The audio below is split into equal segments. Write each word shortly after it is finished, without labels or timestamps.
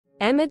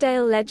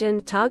Emmerdale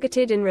legend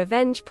targeted in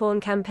revenge porn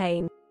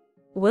campaign.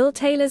 Will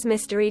Taylor's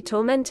mystery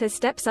tormentor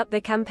steps up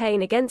the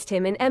campaign against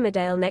him in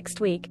Emmerdale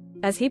next week,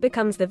 as he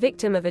becomes the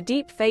victim of a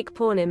deep fake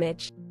porn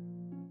image.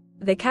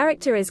 The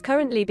character is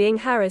currently being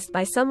harassed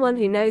by someone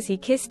who knows he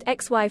kissed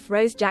ex-wife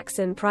Rose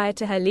Jackson prior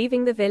to her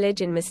leaving the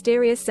village in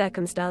mysterious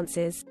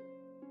circumstances.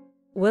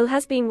 Will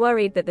has been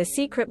worried that the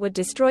secret would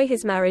destroy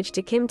his marriage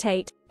to Kim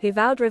Tate, who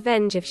vowed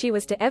revenge if she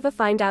was to ever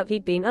find out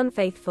he'd been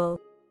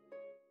unfaithful.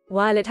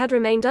 While it had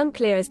remained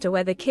unclear as to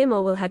whether Kim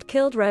or Will had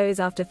killed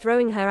Rose after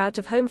throwing her out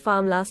of home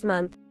farm last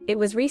month, it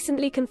was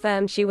recently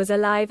confirmed she was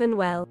alive and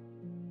well.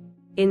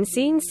 In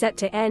scenes set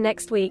to air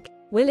next week,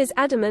 Will is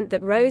adamant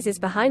that Rose is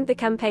behind the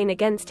campaign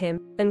against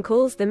him, and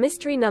calls the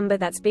mystery number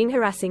that's been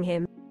harassing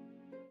him.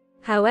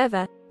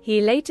 However, he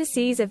later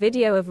sees a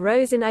video of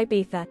Rose in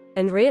Ibiza,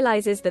 and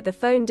realizes that the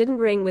phone didn't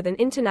ring with an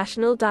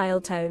international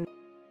dial tone.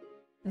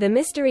 The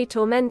mystery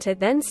tormentor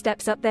then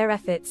steps up their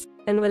efforts,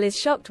 and Will is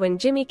shocked when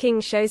Jimmy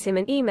King shows him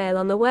an email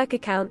on the work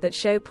account that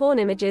show porn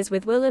images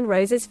with Will and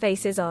Rose's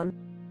faces on.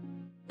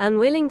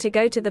 Unwilling to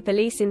go to the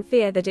police in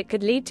fear that it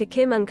could lead to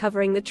Kim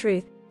uncovering the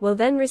truth, Will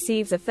then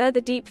receives a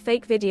further deep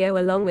fake video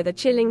along with a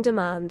chilling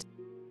demand.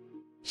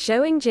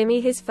 Showing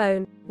Jimmy his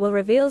phone, Will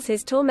reveals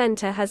his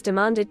tormentor has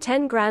demanded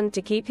 10 grand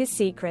to keep his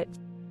secret.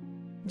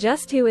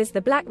 Just who is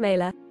the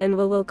blackmailer, and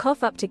will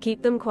cough up to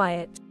keep them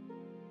quiet.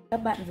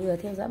 Các bạn vừa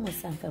theo dõi một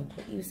sản phẩm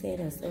của UC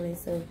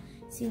Racer.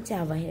 Xin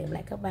chào và hẹn gặp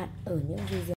lại các bạn ở những video